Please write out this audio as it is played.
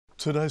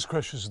Today's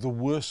crash is the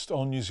worst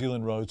on New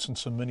Zealand roads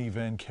since a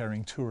minivan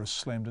carrying tourists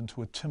slammed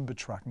into a timber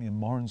truck near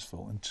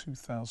Morrinsville in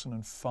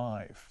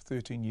 2005,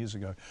 13 years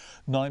ago.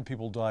 9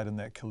 people died in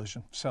that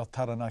collision. South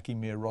Taranaki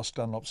Mayor Ross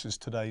Dunlop says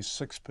today's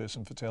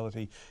 6-person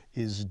fatality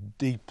is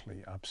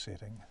deeply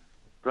upsetting.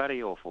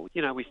 Bloody awful.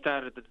 You know, we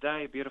started the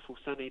day, a beautiful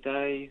sunny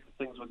day,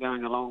 things were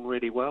going along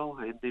really well,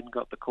 and then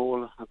got the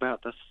call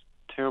about this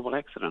terrible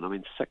accident. I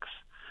mean, 6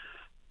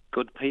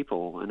 good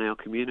people in our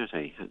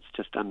community. It's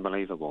just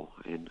unbelievable,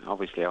 and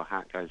obviously our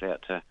heart goes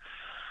out to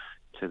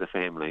the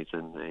families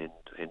and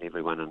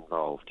everyone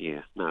involved.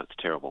 Yeah, no, it's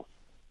terrible.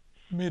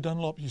 Mayor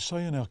Dunlop, you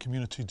say in our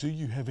community, do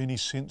you have any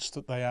sense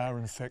that they are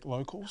in fact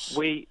locals?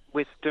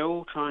 We're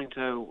still trying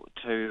to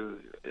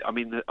I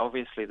mean,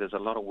 obviously there's a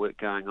lot of work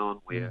going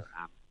on. We've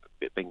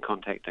been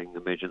contacting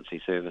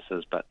emergency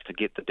services, but to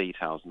get the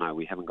details, no,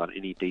 we haven't got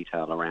any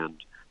detail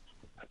around,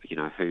 you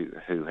know,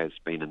 who has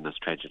been in this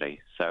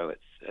tragedy. So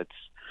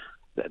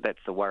that's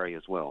the worry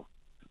as well,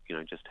 you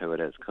know, just who it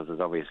is, because there's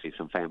obviously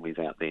some families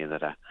out there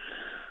that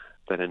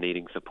are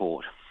needing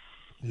support.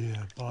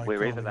 Yeah,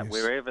 wherever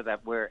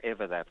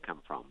they've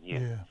come from.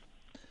 Yeah.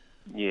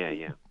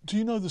 Do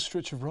you know the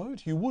stretch of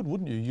road? You would,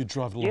 wouldn't you? You'd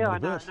drive along a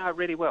bit. Yeah, I know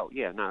really well.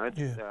 Yeah, no,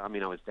 it's. I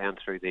mean, I was down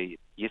through there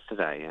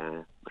yesterday,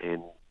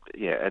 and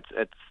yeah,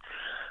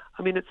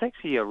 it's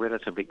actually a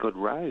relatively good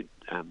road.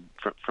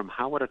 From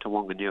Hawara to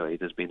Wanganui,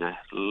 there's been a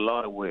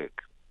lot of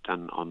work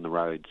done on the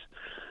roads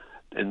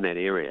in that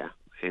area,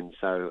 and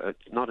so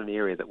it's not an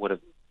area that would have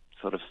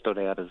sort of stood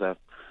out as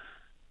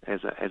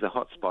a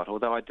hot spot.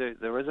 Although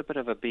there is a bit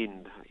of a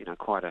bend, you know,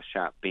 quite a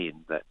sharp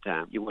bend that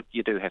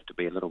you do have to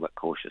be a little bit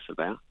cautious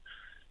about.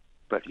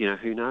 But you know,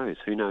 who knows?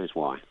 Who knows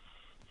why?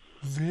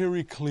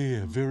 Very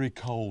clear, very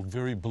cold,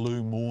 very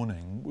blue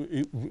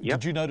morning.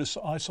 Did you notice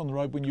ice on the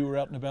road when you were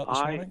out and about this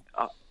morning?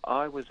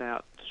 I was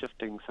out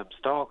shifting some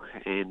stock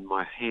and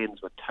my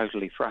hands were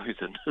totally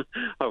frozen.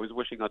 I was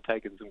wishing I'd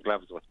taken some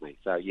gloves with me.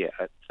 So yeah,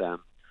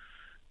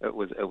 it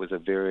was a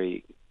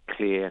very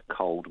clear,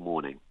 cold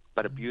morning,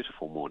 but a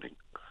beautiful morning.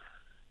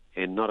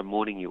 And not a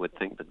morning you would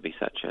think there'd be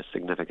such a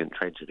significant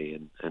tragedy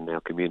in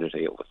our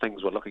community.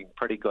 Things were looking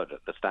pretty good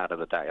at the start of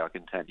the day, I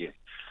can tell you.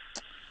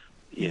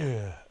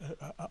 Yeah,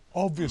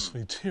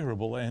 obviously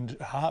terrible and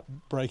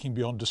heartbreaking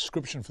beyond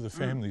description for the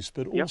families,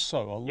 but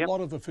also a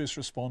lot of the first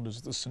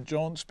responders, the St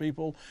John's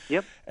people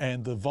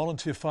and the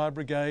Volunteer Fire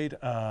Brigade,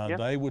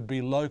 they would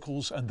be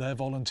locals and they're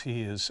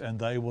volunteers, and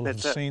they will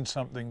have seen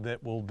something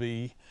that will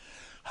be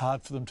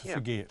hard for them to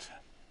forget.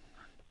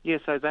 Yeah,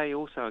 so they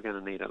also are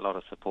going to need a lot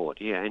of support.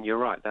 Yeah, and you're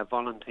right, they're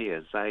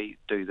volunteers. They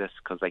do this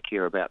because they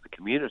care about the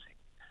community.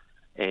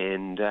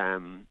 And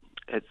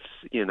it's,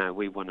 you know,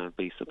 we want to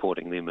be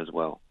supporting them as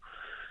well.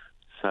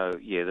 So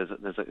yeah,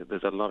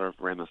 there's a lot of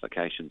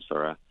ramifications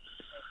for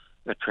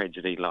a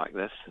tragedy like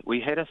this. We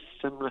had a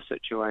similar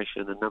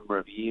situation a number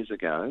of years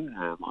ago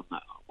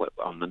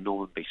on the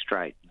Normanby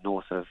Strait,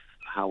 north of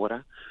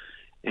Hawara,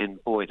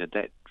 and boy, did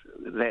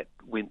that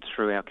went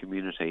through our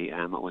community.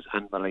 It was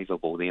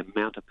unbelievable, the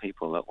amount of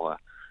people that were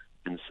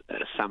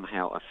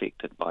somehow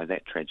affected by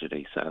that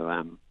tragedy.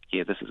 So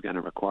yeah, this is going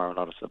to require a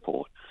lot of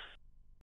support.